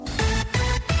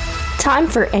Time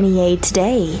for NEA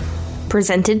Today.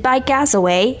 Presented by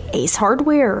Gazaway Ace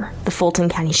Hardware. The Fulton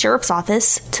County Sheriff's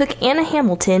Office took Anna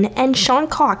Hamilton and Sean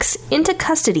Cox into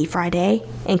custody Friday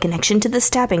in connection to the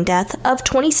stabbing death of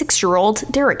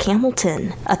 26-year-old Derek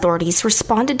Hamilton. Authorities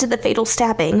responded to the fatal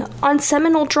stabbing on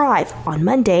Seminole Drive on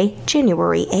Monday,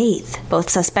 January 8th.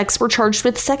 Both suspects were charged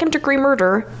with second-degree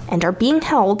murder and are being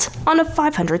held on a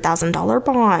 $500,000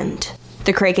 bond.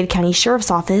 The Craighead County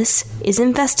Sheriff's Office is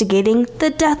investigating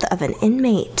the death of an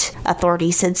inmate.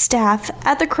 Authorities said staff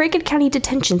at the Craighead County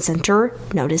Detention Center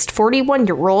noticed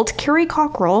 41-year-old Kerry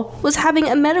Cockrell was having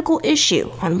a medical issue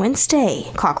on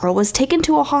Wednesday. Cockrell was taken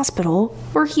to a hospital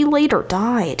where he later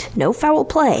died. No foul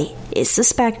play is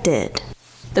suspected.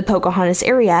 The Pocahontas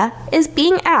area is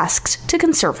being asked to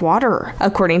conserve water.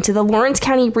 According to the Lawrence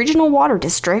County Regional Water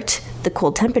District, the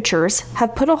cold temperatures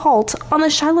have put a halt on the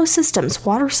Shiloh system's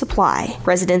water supply.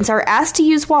 Residents are asked to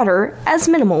use water as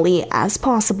minimally as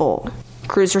possible.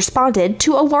 Crews responded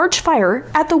to a large fire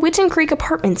at the Whitten Creek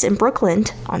Apartments in Brooklyn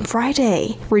on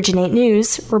Friday. Region 8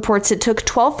 News reports it took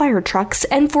 12 fire trucks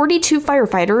and 42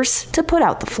 firefighters to put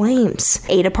out the flames.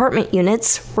 8 apartment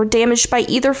units were damaged by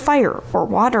either fire or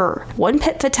water. 1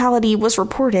 pet fatality was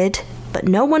reported, but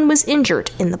no one was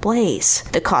injured in the blaze.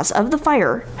 The cause of the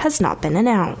fire has not been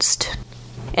announced.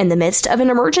 In the midst of an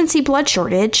emergency blood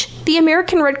shortage, the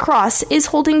American Red Cross is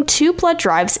holding 2 blood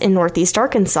drives in Northeast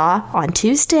Arkansas on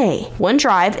Tuesday. One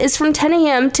drive is from 10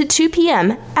 a.m. to 2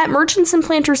 p.m. at Merchants and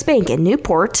Planters Bank in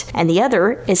Newport, and the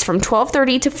other is from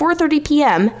 12:30 to 4:30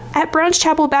 p.m. at Browns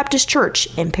Chapel Baptist Church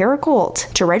in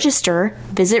Paragould. To register,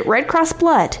 visit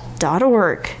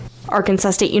redcrossblood.org. Arkansas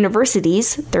State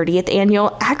University's 30th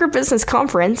Annual Agribusiness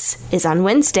Conference is on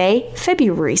Wednesday,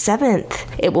 February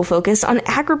 7th. It will focus on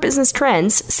agribusiness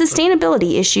trends,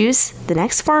 sustainability issues, the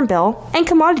next farm bill, and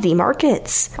commodity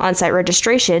markets. On-site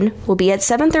registration will be at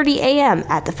 7:30 a.m.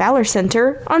 at the Fowler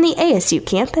Center on the ASU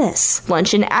campus.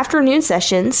 Lunch and afternoon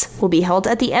sessions will be held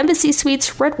at the Embassy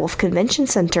Suites Red Wolf Convention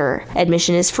Center.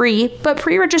 Admission is free, but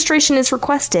pre-registration is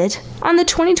requested on the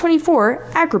 2024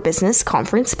 Agribusiness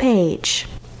Conference page.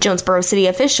 Jonesboro City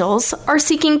officials are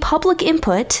seeking public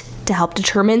input to help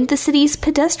determine the city's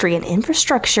pedestrian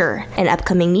infrastructure. An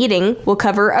upcoming meeting will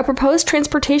cover a proposed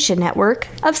transportation network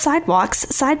of sidewalks,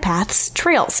 side paths,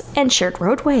 trails, and shared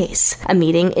roadways. A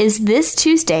meeting is this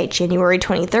Tuesday, January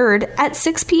 23rd at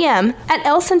 6 p.m. at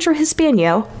El Centro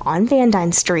Hispano on Van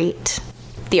Dyne Street.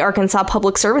 The Arkansas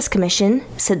Public Service Commission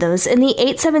said those in the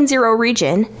 870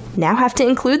 region now have to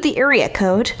include the area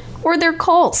code or their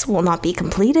calls will not be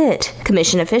completed.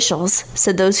 Commission officials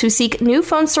said those who seek new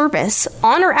phone service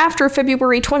on or after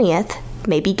February 20th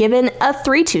may be given a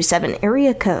 327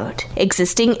 area code.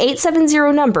 Existing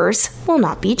 870 numbers will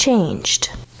not be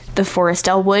changed. The Forest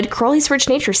Elwood Crowley's Ridge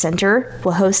Nature Center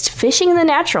will host Fishing in the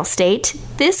Natural State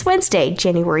this Wednesday,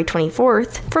 January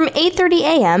 24th, from 8:30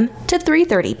 a.m. to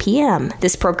 3:30 p.m.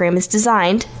 This program is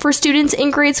designed for students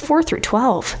in grades 4 through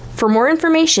 12. For more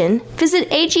information, visit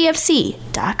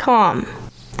agfc.com.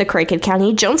 The Craighead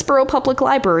County Jonesboro Public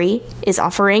Library is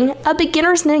offering a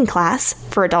beginner's knitting class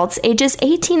for adults ages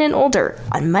 18 and older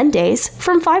on Mondays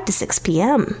from 5 to 6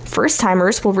 p.m.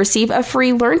 First-timers will receive a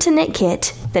free Learn to Knit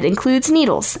kit that includes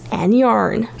needles and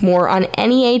yarn. More on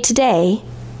NEA Today,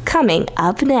 coming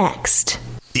up next.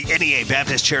 The NEA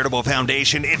Baptist Charitable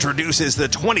Foundation introduces the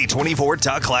 2024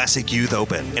 Duck Classic Youth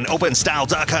Open, an open-style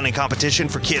duck hunting competition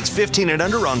for kids 15 and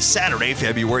under on Saturday,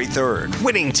 February 3rd.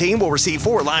 Winning team will receive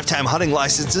 4 lifetime hunting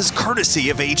licenses courtesy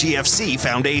of AGFC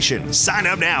Foundation. Sign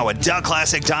up now at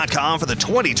duckclassic.com for the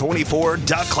 2024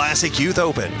 Duck Classic Youth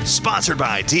Open. Sponsored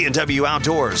by D&W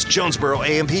Outdoors, Jonesboro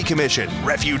A&P Commission,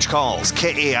 Refuge Calls,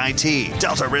 KAIT,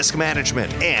 Delta Risk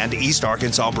Management, and East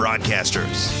Arkansas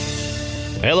Broadcasters.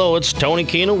 Hello, it's Tony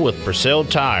Keenel with Purcell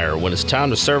Tire. When it's time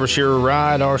to service your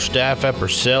ride, our staff at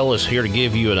Purcell is here to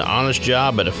give you an honest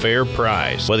job at a fair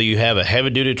price. Whether you have a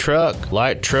heavy-duty truck,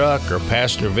 light truck, or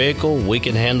passenger vehicle, we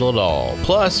can handle it all.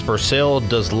 Plus, Purcell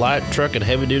does light truck and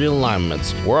heavy-duty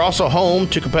alignments. We're also home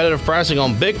to competitive pricing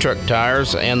on big truck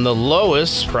tires and the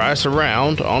lowest price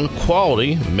around on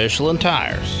quality Michelin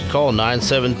tires. Call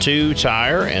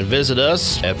 972-TIRE and visit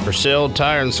us at Purcell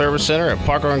Tire and Service Center at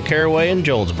Parker and Caraway in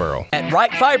Jonesboro. At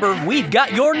Right Fiber, we've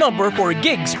got your number for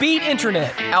gig speed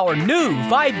internet. Our new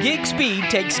 5 gig speed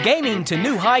takes gaming to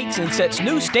new heights and sets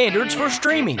new standards for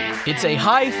streaming. It's a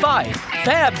high 5,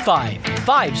 Fab 5,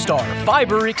 5-star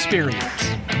fiber experience.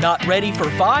 Not ready for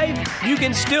 5? You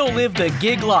can still live the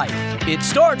gig life. It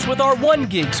starts with our 1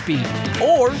 gig speed,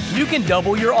 or you can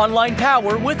double your online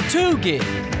power with 2 gig.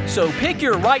 So pick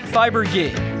your Right Fiber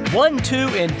gig, 1, 2,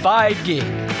 and 5 gig.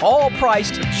 All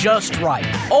priced just right,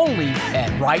 only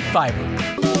at Right Fiber.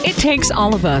 It takes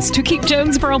all of us to keep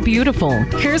Jonesboro beautiful.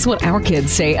 Here's what our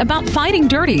kids say about fighting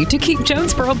dirty to keep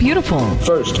Jonesboro beautiful.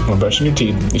 First, when brushing your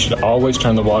teeth, you should always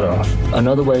turn the water off.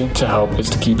 Another way to help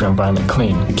is to keep your environment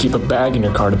clean. Keep a bag in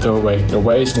your car to throw away your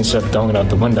waste instead of throwing it out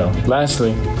the window.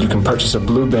 Lastly, you can purchase a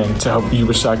blue bin to help you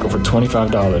recycle for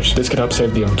 $25. This could help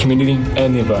save the community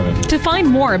and the environment. To find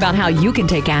more about how you can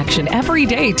take action every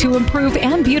day to improve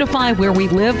and beautify where we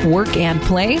live, work, and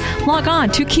play, log on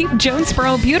to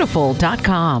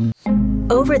keepjonesborobeautiful.com.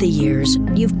 Over the years,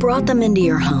 you've brought them into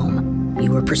your home.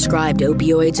 You were prescribed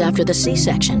opioids after the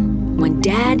C-section, when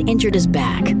Dad injured his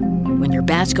back, when your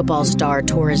basketball star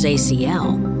tore his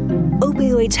ACL.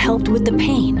 Opioids helped with the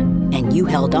pain, and you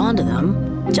held on to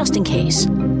them just in case.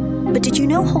 But did you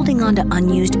know holding on to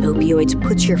unused opioids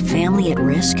puts your family at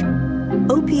risk?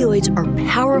 Opioids are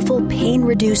powerful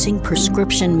pain-reducing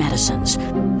prescription medicines,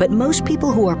 but most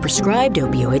people who are prescribed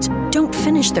opioids don't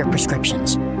finish their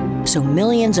prescriptions. So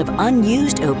millions of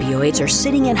unused opioids are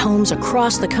sitting in homes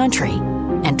across the country.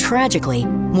 And tragically,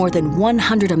 more than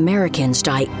 100 Americans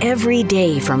die every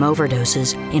day from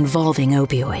overdoses involving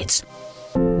opioids.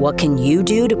 What can you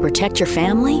do to protect your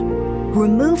family?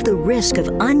 Remove the risk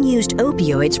of unused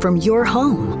opioids from your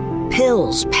home.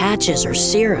 Pills, patches, or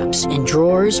syrups in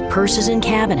drawers, purses, and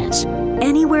cabinets,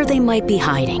 anywhere they might be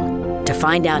hiding. To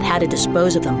find out how to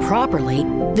dispose of them properly,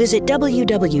 visit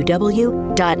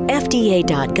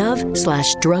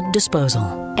www.fda.gov/drug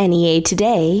disposal. NEA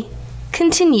Today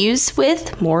continues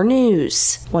with more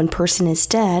news. One person is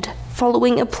dead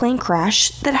following a plane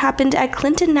crash that happened at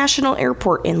Clinton National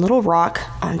Airport in Little Rock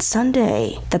on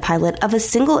Sunday. The pilot of a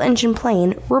single-engine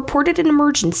plane reported an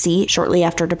emergency shortly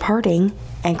after departing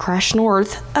and crashed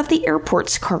north of the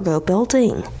airport's cargo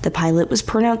building. The pilot was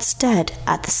pronounced dead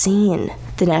at the scene.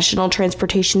 The National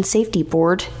Transportation Safety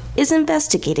Board is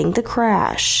investigating the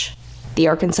crash. The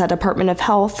Arkansas Department of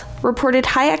Health reported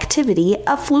high activity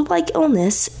of flu-like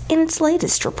illness in its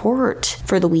latest report.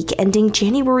 For the week ending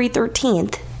January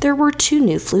 13th, there were 2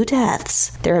 new flu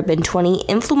deaths. There have been 20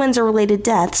 influenza-related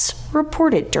deaths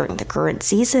reported during the current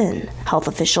season. Health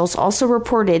officials also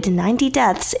reported 90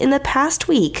 deaths in the past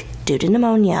week due to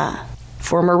pneumonia.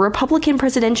 Former Republican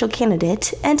presidential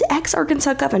candidate and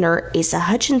ex-Arkansas Governor Asa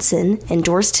Hutchinson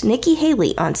endorsed Nikki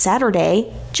Haley on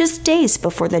Saturday, just days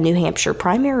before the New Hampshire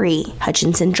primary.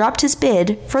 Hutchinson dropped his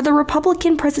bid for the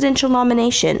Republican presidential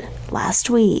nomination last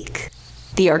week.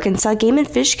 The Arkansas Game and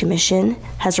Fish Commission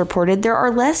has reported there are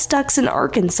less ducks in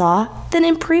Arkansas than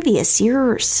in previous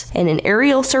years. In an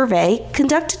aerial survey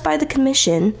conducted by the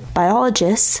commission,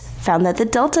 biologists found that the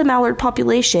Delta mallard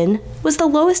population was the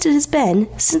lowest it has been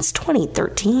since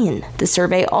 2013. The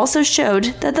survey also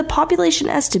showed that the population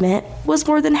estimate was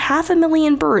more than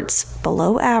 500,000 birds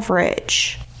below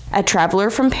average. A traveler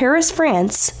from Paris,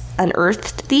 France,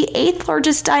 unearthed the 8th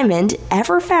largest diamond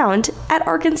ever found at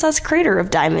Arkansas's Crater of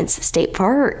Diamonds State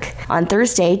Park. On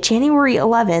Thursday, January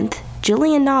 11th,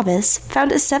 Julian Novice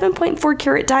found a 7.4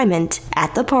 carat diamond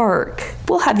at the park.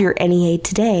 We'll have your NEA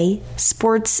Today,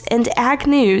 sports, and ag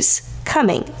news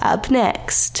coming up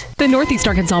next. The Northeast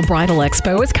Arkansas Bridal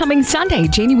Expo is coming Sunday,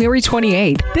 January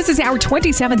 28th. This is our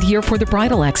 27th year for the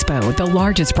Bridal Expo, the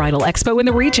largest bridal expo in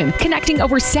the region, connecting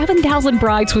over 7,000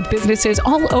 brides with businesses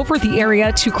all over the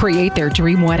area to create their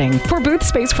dream wedding. For booth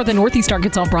space for the Northeast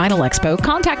Arkansas Bridal Expo,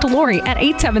 contact Lori at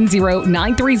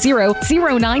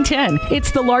 870-930-0910. It's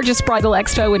the largest bridal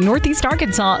expo in Northeast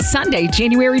Arkansas, Sunday,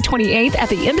 January 28th at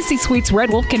the Embassy Suites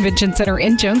Red Wolf Convention Center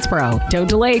in Jonesboro. Don't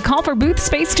delay. Call for booth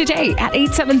space today at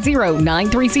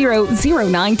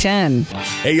 870-930-0910.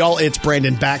 Hey, y'all, it's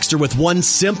Brandon Baxter with one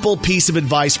simple piece of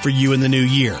advice for you in the new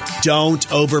year. Don't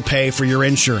overpay for your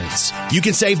insurance. You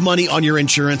can save money on your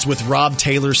insurance with Rob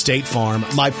Taylor State Farm,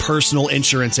 my personal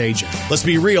insurance agent. Let's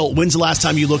be real. When's the last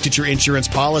time you looked at your insurance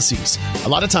policies? A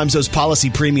lot of times those policy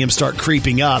premiums start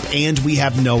creeping up and we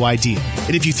have no idea.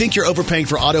 And if you think you're overpaying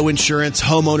for auto insurance,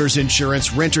 homeowners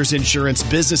insurance, renters insurance,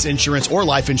 business insurance, or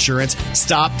life insurance,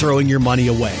 stop throwing your money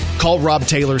away. Call Rob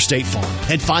Taylor State Farm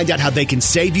and find out how they can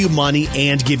save you money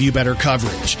and give you better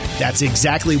coverage. That's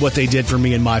exactly what they did for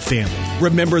me and my family.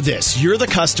 Remember this, you're the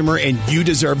customer and you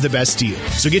deserve the best deal.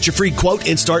 So get your free quote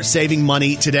and start saving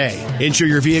money today. Insure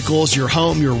your vehicles, your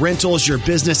home, your rentals, your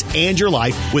business, and your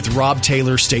life with Rob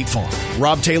Taylor State Farm.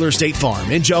 Rob Taylor State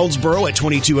Farm in Jonesboro at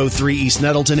 2203 East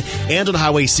Nettleton and on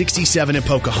Highway 67 in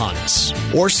Pocahontas.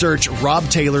 Or search Rob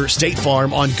Taylor State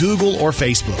Farm on Google or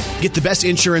Facebook. Get the best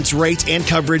insurance rates and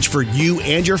coverage for you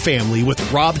and your family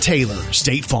with Rob Taylor,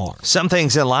 State Farm. Some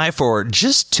things in life are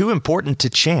just too important to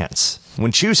chance.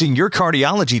 When choosing your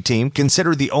cardiology team,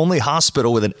 consider the only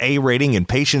hospital with an A rating in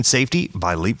patient safety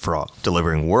by Leapfrog.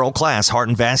 Delivering world-class heart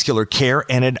and vascular care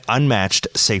and an unmatched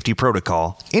safety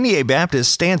protocol, NEA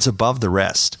Baptist stands above the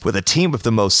rest. With a team of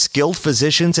the most skilled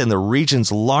physicians in the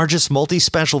region's largest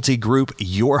multi-specialty group,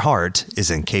 your heart is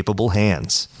in capable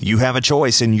hands. You have a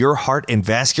choice in your heart and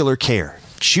vascular care.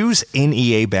 Choose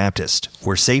NEA Baptist,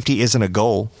 where safety isn't a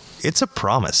goal, it's a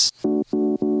promise.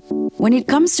 When it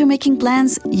comes to making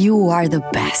plans, you are the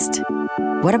best.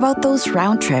 What about those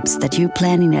round trips that you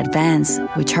plan in advance,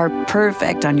 which are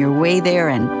perfect on your way there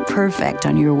and perfect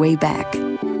on your way back?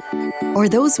 Or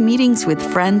those meetings with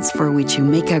friends for which you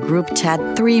make a group chat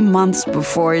 3 months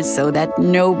before so that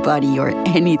nobody or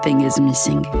anything is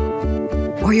missing?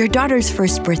 Or your daughter's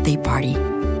first birthday party.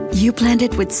 You planned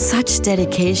it with such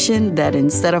dedication that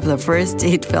instead of the first,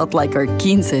 it felt like our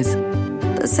 15's.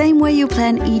 The same way you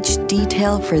plan each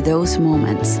detail for those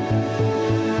moments.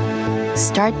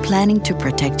 Start planning to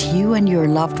protect you and your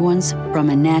loved ones from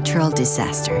a natural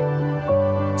disaster.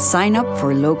 Sign up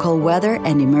for local weather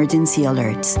and emergency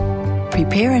alerts.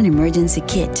 Prepare an emergency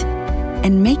kit.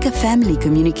 And make a family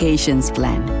communications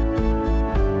plan.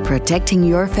 Protecting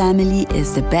your family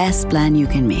is the best plan you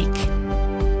can make.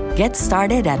 Get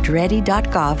started at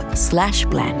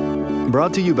ready.gov/plan.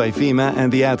 Brought to you by FEMA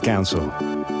and the Ad Council.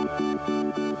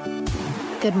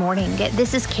 Good morning.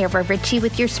 This is Kara Ritchie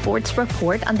with your sports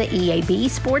report on the EAB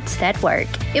Sports Network.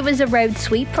 It was a road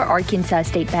sweep for Arkansas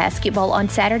State basketball on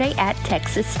Saturday at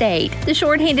Texas State. The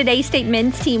shorthanded A-State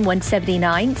men's team won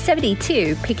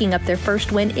 79-72, picking up their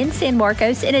first win in San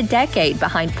Marcos in a decade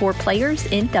behind 4 players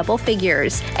in double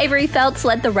figures. Avery Felts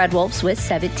led the Red Wolves with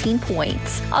 17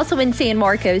 points. Also in San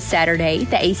Marcos Saturday,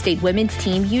 the A-State women's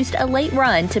team used a late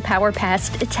run to power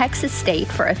past Texas State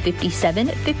for a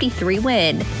 57-53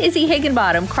 win. Izzy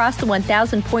Higginbottom crossed the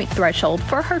 1,000-point threshold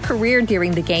for her career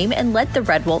during the game and led the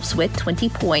Red Wolves with 20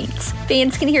 points.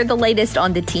 Fans can hear the latest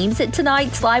on the teams at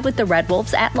tonight's Live with the Red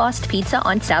Wolves at Lost Pizza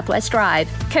on Southwest Drive.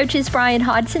 Coaches Brian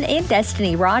Hodson and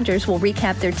Destiny Rogers will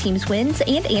recap their team's wins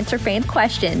and answer fan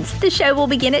questions. The show will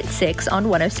begin at 6 on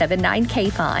 107.9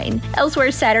 K-Fine.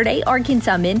 Elsewhere Saturday,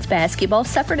 Arkansas men's basketball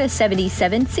suffered a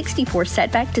 77-64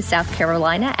 setback to South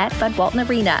Carolina at Bud Walton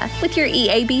Arena. With your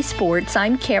EAB Sports,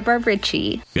 I'm Kara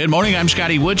Ritchie. Good morning, I'm Scotty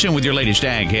Woodson with your latest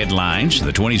ag headlines.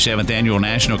 The 27th Annual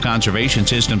National Conservation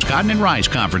Systems Cotton and Rice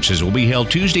Conferences will be held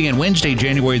Tuesday and Wednesday,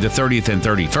 January the 30th and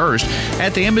 31st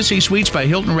at the Embassy Suites by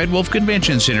Hilton Red Wolf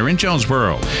Convention Center in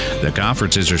Jonesboro. The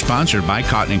conferences are sponsored by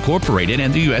Cotton Incorporated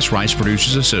and the U.S. Rice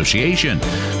Producers Association.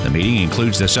 The meeting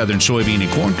includes the Southern Soybean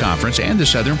and Corn Conference and the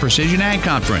Southern Precision Ag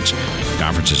Conference. The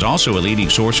conference is also a leading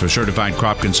source for certified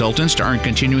crop consultants to earn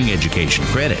continuing education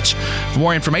credits. For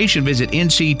more information, visit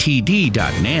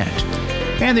nctd.net.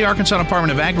 And the Arkansas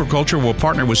Department of Agriculture will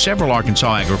partner with several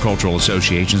Arkansas agricultural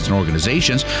associations and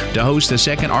organizations to host the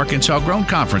second Arkansas Grown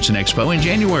Conference and Expo in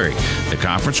January. The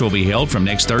conference will be held from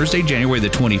next Thursday, January the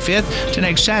 25th, to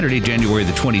next Saturday, January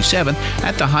the 27th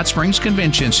at the Hot Springs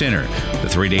Convention Center. The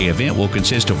 3-day event will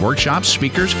consist of workshops,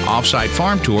 speakers, off-site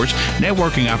farm tours,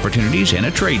 networking opportunities, and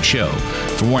a trade show.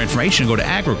 For more information, go to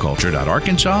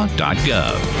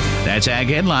agriculture.arkansas.gov. That's Ag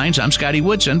Headlines. I'm Scotty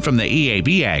Woodson from the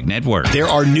EAB Ag Network. There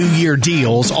are New Year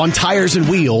deals on tires and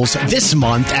wheels this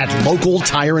month at Local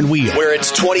Tire and Wheel, where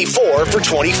it's 24 for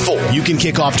 24. You can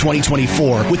kick off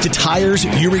 2024 with the tires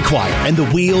you require and the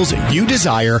wheels you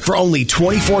desire for only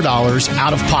 $24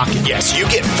 out of pocket. Yes, you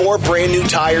get 4 brand new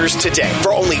tires today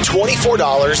for only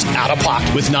 $24 out of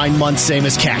pocket with 9 months same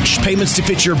as cash. Payments to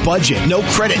fit your budget, no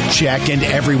credit check, and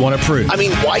everyone approved. I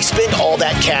mean, why spend all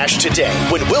that cash today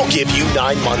when we'll give you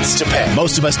 9 months to pay?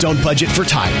 Most of us don't budget for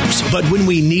tires, but when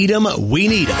we need them, we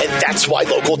need them. And that's why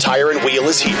Local Tire and Wheel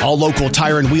is here. All Local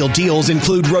Tire and Wheel deals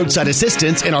include roadside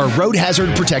assistance in our road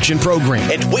hazard protection program,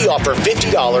 and we offer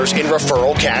 $50 in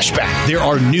referral cash back. There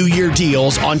are New Year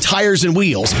deals on tires and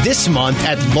wheels this month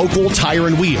at Local Tire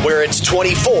and Wheel, where it's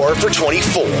 24 for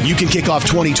 24. You can kick off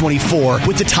 2024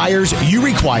 with the tires you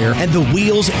require and the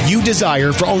wheels you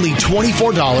desire for only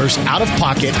 $24 out of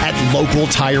pocket at Local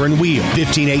Tire and Wheel,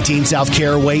 1518 South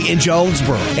Caraway in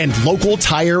Jonesboro, and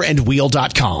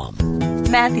localtireandwheel.com.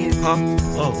 Matthew. Huh?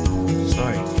 Oh,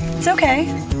 sorry. It's okay.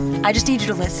 I just need you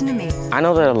to listen to me. I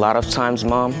know that a lot of times,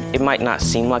 Mom, it might not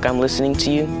seem like I'm listening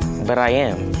to you, but I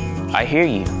am. I hear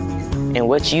you. And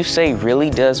what you say really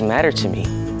does matter to me.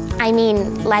 I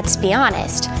mean, let's be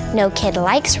honest. No kid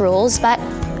likes rules, but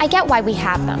I get why we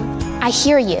have them. I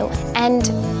hear you,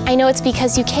 and I know it's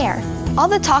because you care. All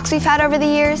the talks we've had over the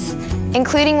years,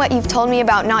 including what you've told me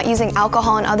about not using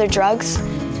alcohol and other drugs,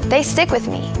 they stick with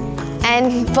me.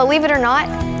 And believe it or not,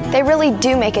 they really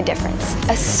do make a difference,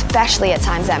 especially at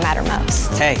times that matter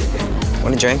most. Hey,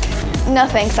 want a drink? No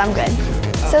thanks, I'm good.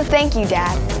 So thank you,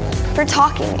 Dad, for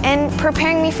talking and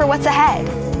preparing me for what's ahead.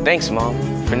 Thanks, Mom,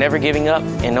 for never giving up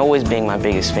and always being my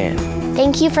biggest fan.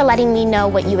 Thank you for letting me know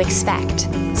what you expect,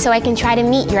 so I can try to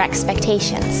meet your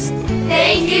expectations.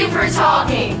 Thank you for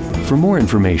talking. For more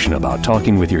information about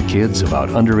talking with your kids about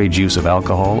underage use of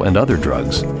alcohol and other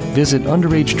drugs, visit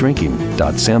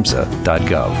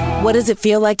underagedrinking.samhsa.gov. What does it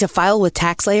feel like to file with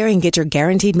TaxSlayer and get your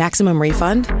guaranteed maximum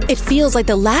refund? It feels like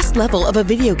the last level of a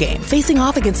video game, facing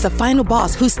off against the final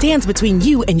boss who stands between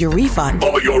you and your refund.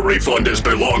 All your refund is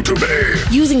belong to me.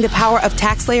 Using the power of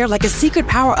TaxSlayer like a secret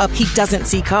power-up he doesn't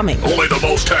see coming. Only the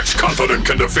most tax-confident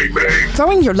can defeat me.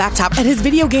 Throwing your laptop at his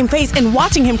video game face and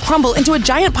watching him crumble into a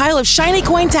giant pile of shiny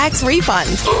coin tax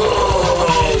refunds.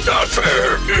 Oh, not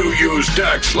fair. You use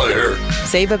TaxSlayer.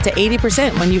 Save up to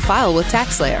 80% when you file with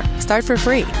TaxSlayer. Start for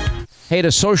free. Hey, to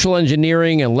social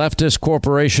engineering and leftist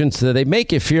corporations, do they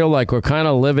make you feel like we're kind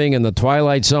of living in the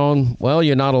Twilight Zone? Well,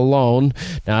 you're not alone.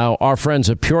 Now, our friends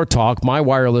at Pure Talk, my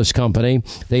wireless company,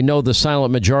 they know the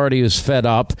silent majority is fed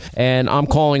up, and I'm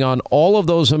calling on all of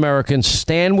those Americans,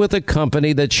 stand with a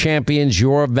company that champions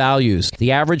your values.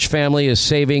 The average family is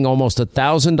saving almost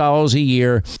 $1,000 a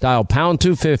year. Dial pound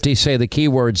 250, say the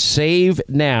keyword SAVE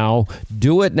NOW.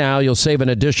 Do it now. You'll save an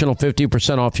additional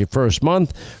 50% off your first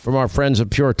month from our friends at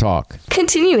Pure Talk.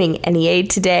 Continuing NEA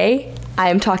Today,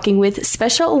 I am talking with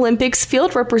Special Olympics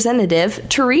field representative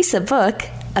Teresa Book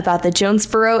about the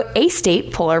Jonesboro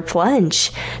A-State Polar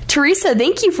Plunge. Teresa,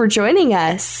 thank you for joining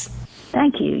us.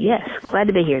 Thank you. Yes, glad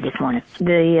to be here this morning.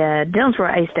 The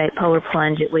Jonesboro A-State Polar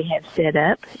Plunge that we have set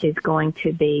up is going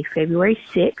to be February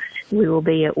 6th. We will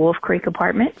be at Wolf Creek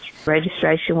Apartments.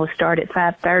 Registration will start at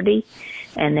 5:30,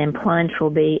 and then plunge will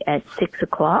be at 6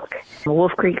 o'clock.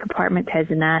 Wolf Creek Apartments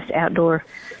has a nice outdoor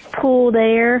pool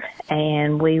there,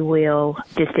 and we will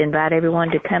just invite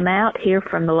everyone to come out here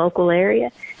from the local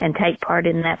area and take part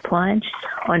in that plunge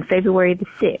on February the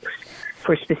 6th.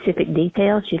 For specific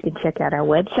details, you can check out our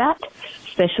website,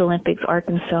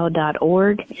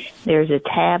 SpecialOlympicsArkansas.org. There's a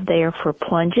tab there for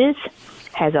plunges.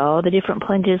 Has all the different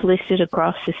plunges listed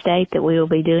across the state that we will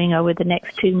be doing over the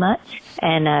next 2 months.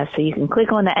 And so you can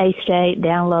click on the A-State,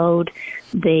 download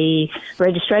the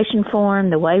registration form,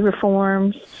 the waiver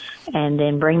forms, and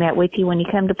then bring that with you when you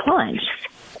come to plunge.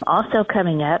 Also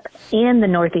coming up in the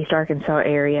Northeast Arkansas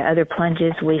area, other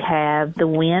plunges, we have the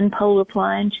Wynn Polar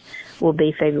Plunge will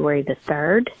be February the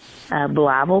 3rd.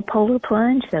 Blyville Polar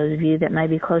Plunge, those of you that may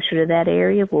be closer to that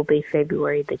area, will be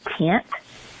February the 10th.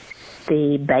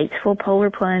 The Batesville Polar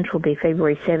Plunge will be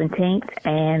February 17th,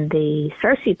 and the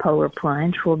Searcy Polar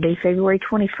Plunge will be February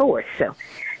 24th. So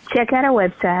check out our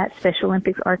website,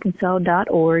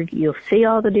 SpecialOlympicsArkansas.org. You'll see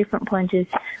all the different plunges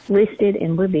listed,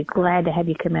 and we'll be glad to have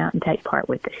you come out and take part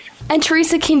with us. And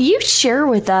Teresa, can you share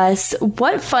with us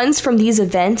what funds from these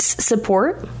events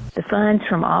support? The funds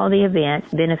from all the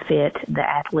events benefit the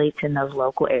athletes in those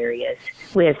local areas.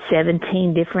 We have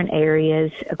 17 different areas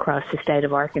across the state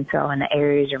of Arkansas, and the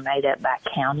areas are made up by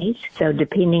counties. So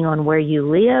depending on where you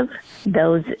live,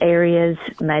 those areas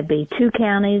may be 2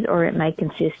 counties or it may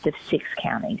consist of 6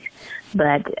 counties.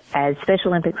 But as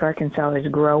Special Olympics Arkansas is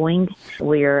growing,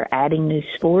 we are adding new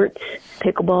sports.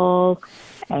 Pickleball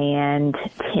and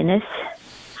tennis,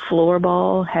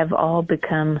 floorball have all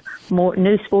become more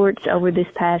new sports over this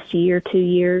past year, 2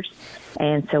 years.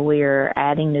 And so we are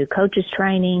adding new coaches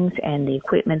trainings, and the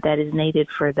equipment that is needed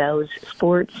for those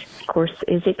sports, of course,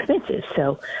 is expensive.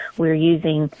 So we're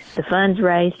using the funds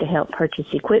raised to help purchase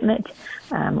equipment.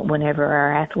 Whenever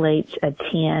our athletes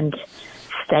attend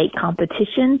state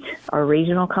competitions or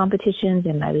regional competitions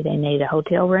and maybe they need a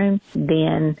hotel room,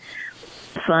 then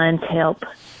funds help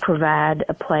provide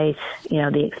a place,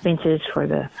 the expenses for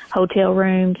the hotel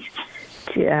rooms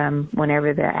to,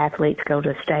 whenever the athletes go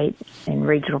to state and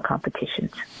regional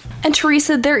competitions. And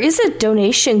Teresa, there is a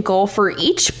donation goal for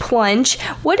each plunge.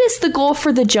 What is the goal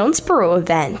for the Jonesboro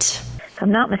event? If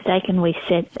I'm not mistaken, we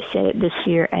set it this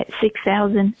year at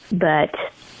 $6,000, but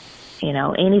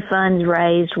any funds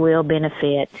raised will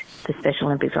benefit the Special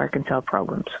Olympics Arkansas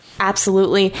programs.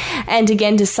 Absolutely. And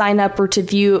again, to sign up or to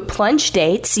view plunge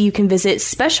dates, you can visit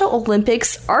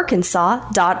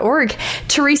SpecialOlympicsArkansas.org.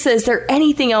 Teresa, is there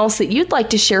anything else that you'd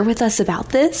like to share with us about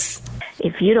this?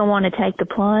 If you don't want to take the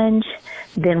plunge,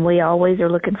 then we always are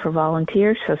looking for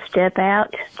volunteers. So step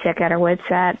out, check out our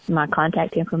website. My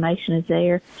contact information is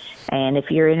there. And if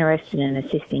you're interested in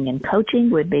assisting in coaching,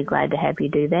 we'd be glad to have you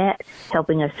do that,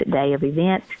 helping us at day of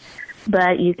events.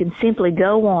 but you can simply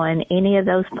go on any of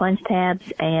those plunge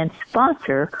tabs and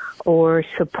sponsor or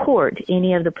support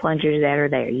any of the plungers that are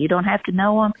there. You don't have to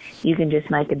know them. You can just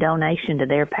make a donation to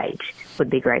their page. Would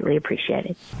be greatly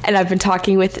appreciated. And I've been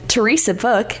talking with Teresa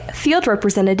Book, field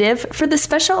representative for the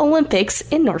Special Olympics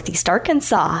in Northeast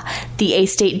Arkansas. The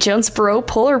A-State Jonesboro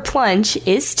Polar Plunge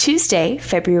is Tuesday,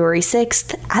 February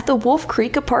 6th at the Wolf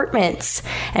Creek Apartments.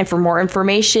 And for more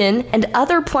information and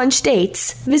other plunge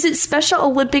dates, visit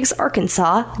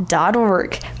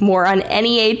SpecialOlympicsArkansas.org. More on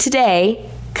NEA Today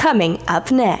coming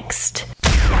up next.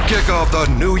 Kick off the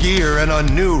new year and a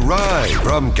new ride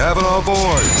from Cavanaugh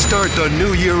Ford. Start the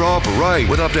new year off right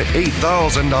with up to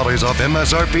 $8,000 off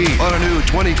MSRP on a new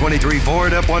 2023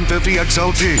 Ford F-150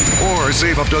 XLT. Or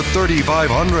save up to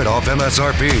 $3,500 off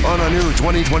MSRP on a new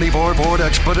 2024 Ford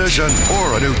Expedition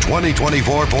or a new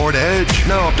 2024 Ford Edge.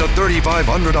 Now up to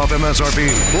 $3,500 off MSRP.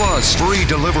 Plus free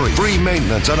delivery, free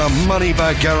maintenance, and a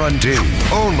money-back guarantee.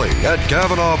 Only at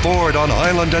Cavanaugh Ford on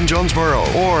Highland and Jonesboro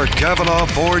or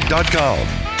CavanaughFord.com.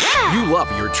 You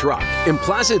love your truck, and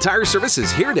Plaza Tire Service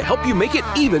is here to help you make it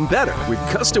even better with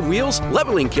custom wheels,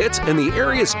 leveling kits, and the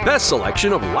area's best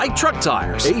selection of light truck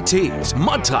tires, ATs,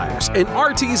 mud tires, and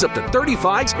RTs up to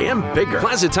 35s and bigger.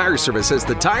 Plaza Tire Service has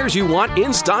the tires you want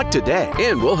in stock today,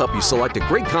 and we'll help you select a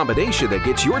great combination that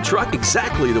gets your truck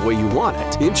exactly the way you want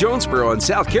it. In Jonesboro on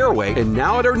South Caraway, and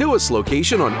now at our newest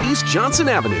location on East Johnson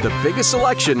Avenue. The biggest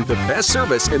selection, the best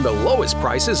service, and the lowest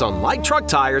prices on light truck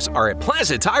tires are at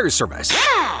Plaza Tire Service.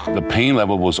 The pain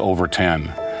level was over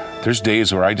 10. There's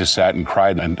days where I just sat and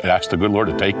cried and asked the good Lord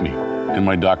to take me. And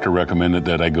my doctor recommended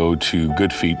that I go to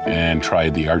Good Feet and try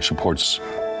the arch supports.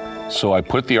 So I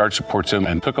put the arch supports in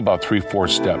and took about 3-4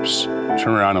 steps,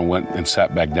 turned around and went and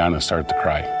sat back down and started to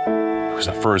cry. It was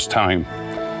the first time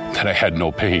that I had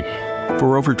no pain.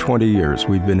 For over 20 years,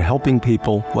 we've been helping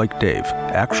people like Dave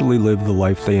actually live the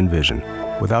life they envision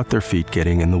without their feet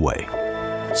getting in the way.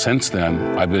 Since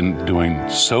then, I've been doing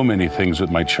so many things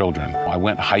with my children. I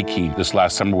went hiking this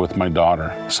last summer with my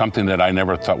daughter, something that I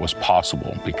never thought was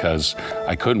possible because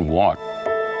I couldn't walk.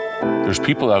 There's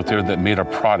people out there that made a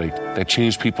product that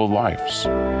changed people's lives.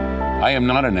 I am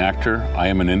not an actor. I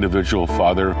am an individual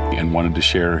father and wanted to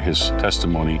share his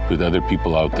testimony with other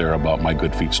people out there about my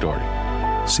Good Feet story.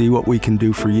 See what we can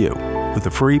do for you with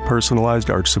a free personalized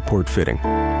arch support fitting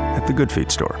at the Good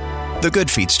Feet store. The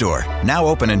Good Feet store, now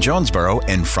open in Jonesboro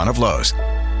in front of Lowe's.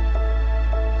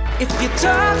 If you're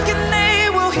talking, they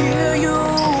will hear you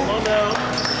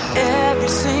every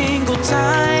single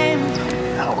time.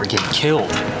 Oh, we're getting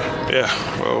killed. Yeah,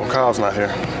 well, Kyle's not here.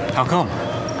 How come?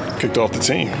 Kicked off the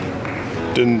team.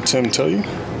 Didn't Tim tell you?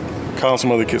 Kyle and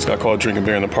some other kids got caught drinking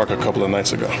beer in the park a couple of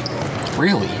nights ago.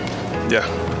 Really? Yeah.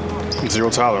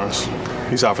 0 tolerance.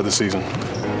 He's out for the season.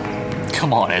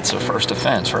 Come on, it's a first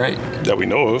offense, right? That we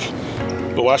know of.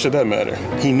 But why should that matter?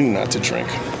 He knew not to drink.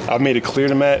 I've made it clear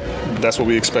to Matt, that's what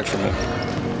we expect from him.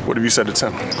 What have you said to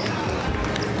Tim?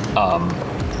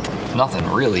 Nothing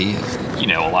really. You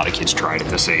know, a lot of kids try it at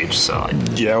this age, so...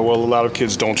 Yeah, well, a lot of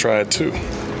kids don't try it too.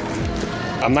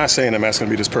 I'm not saying that Matt's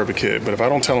gonna be this perfect kid, but if I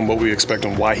don't tell him what we expect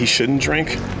and why he shouldn't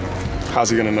drink,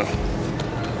 how's he gonna know?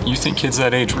 You think kids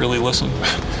that age really listen?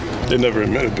 They never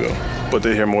admit it, Bill, but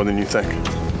they hear more than you think.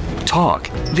 Talk.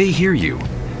 They hear you.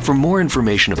 For more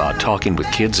information about talking with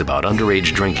kids about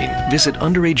underage drinking, visit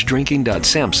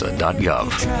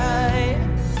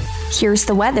underagedrinking.samhsa.gov. Here's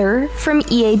the weather from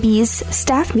EAB's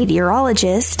staff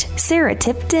meteorologist, Sarah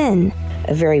Tipton.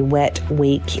 A very wet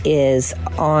week is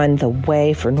on the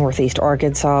way for Northeast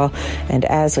Arkansas, and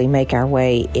as we make our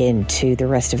way into the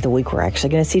rest of the week, we're actually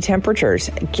going to see temperatures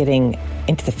getting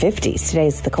into the 50s.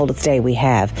 Today's the coldest day we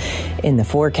have in the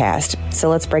forecast. So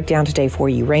let's break down today for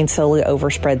you. Rain slowly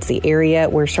overspreads the area.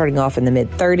 We're starting off in the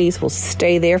mid-30s. We'll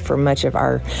stay there for much of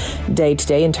our day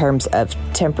today in terms of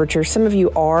temperature. Some of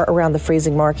you are around the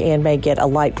freezing mark and may get a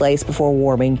light glaze before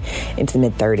warming into the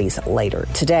mid-30s later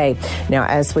today. Now,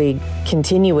 as we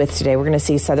continue with today, we're going to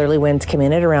see southerly winds come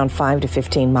in at around 5 to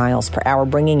 15 miles per hour,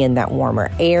 bringing in that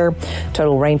warmer air.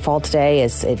 Total rainfall today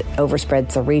as it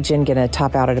overspreads the region, going to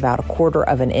top out at about 1/4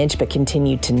 of an inch, but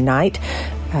continue tonight.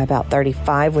 About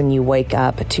 35 when you wake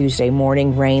up Tuesday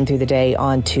morning. Rain through the day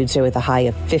on Tuesday with a high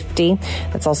of 50.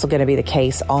 That's also going to be the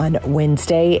case on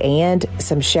Wednesday, and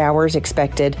some showers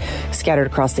expected scattered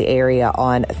across the area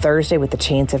on Thursday with the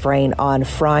chance of rain on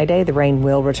Friday. The rain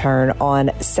will return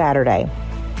on Saturday.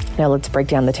 Now let's break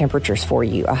down the temperatures for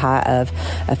you. A high of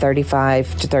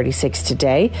 35 to 36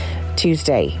 today.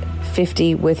 Tuesday,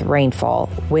 50 with rainfall.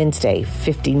 Wednesday,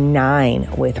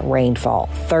 59 with rainfall.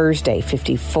 Thursday,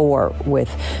 54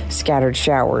 with scattered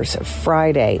showers.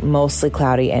 Friday, mostly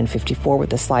cloudy and 54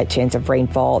 with a slight chance of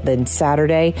rainfall. Then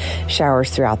Saturday, showers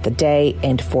throughout the day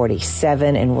and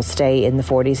 47, and will stay in the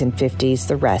 40s and 50s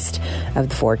the rest of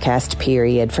the forecast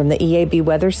period. From the EAB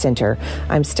Weather Center,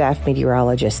 I'm staff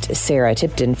meteorologist Sarah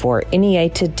Tipton for NEA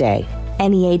Today.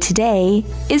 NEA Today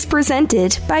is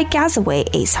presented by Gazaway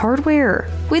Ace Hardware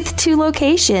with 2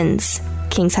 locations,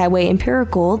 Kings Highway in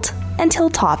Paragould and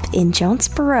Hilltop in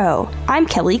Jonesboro. I'm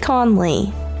Kelly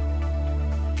Conley.